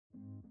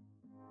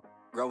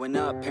Growing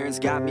up, parents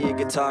got me a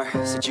guitar.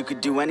 Said you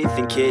could do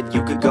anything, kid,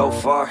 you could go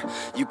far.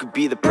 You could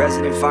be the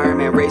president,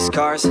 fireman, race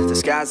cars. The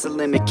sky's the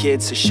limit,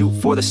 kid, so shoot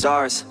for the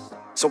stars.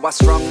 So I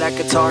strummed that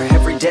guitar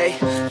every day.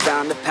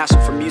 Found the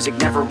passion for music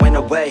never went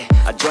away.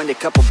 I joined a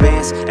couple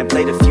bands and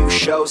played a few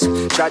shows.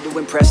 Tried to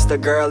impress the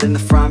girl in the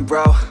front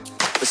row.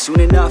 But soon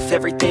enough,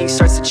 everything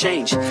starts to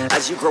change.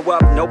 As you grow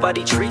up,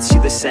 nobody treats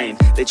you the same.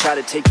 They try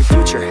to take your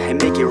future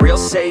and make it real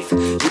safe.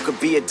 You could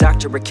be a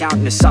doctor,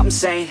 accountant, or something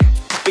sane.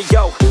 But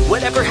yo,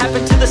 whatever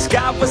happened to the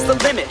sky was the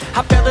limit.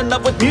 I fell in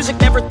love with music,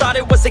 never thought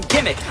it was a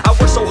gimmick. I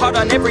worked so hard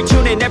on every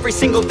tune and every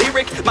single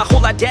lyric. My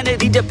whole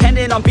identity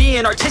depended on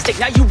being artistic.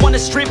 Now you wanna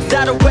strip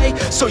that away,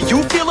 so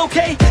you feel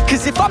okay?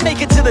 Cause if I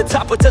make it to the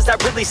top, what does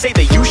that really say?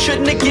 That you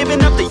shouldn't have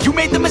given up, that you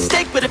made the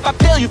mistake? But if I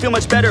fail, you feel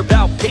much better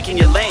about picking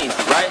your lane,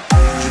 right?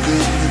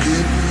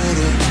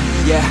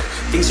 Yeah,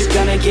 things are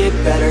gonna get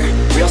better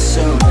real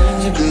soon.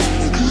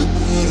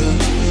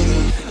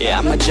 Yeah,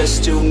 I'ma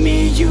just do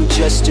me, you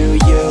just do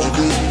you.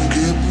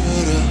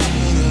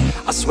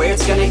 I swear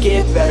it's gonna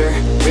get better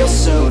real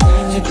soon.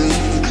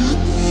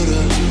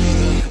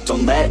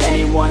 Don't let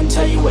anyone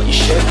tell you what you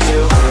should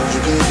do.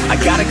 I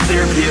got a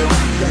clear view,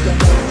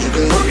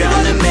 we're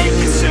gonna make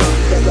it soon.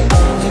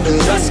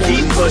 Just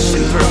keep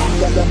pushing through.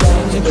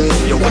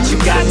 You're what you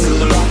got to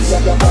lose.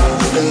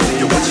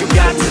 You're what you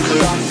got to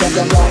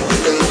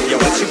lose. You're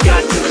what you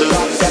got to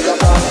lose.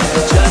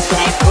 Just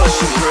keep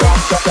pushing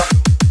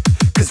through.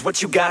 Cause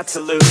what you got to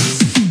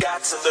lose,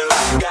 got to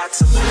lose, got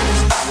to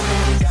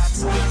lose, got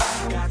to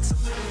lose, got to lose.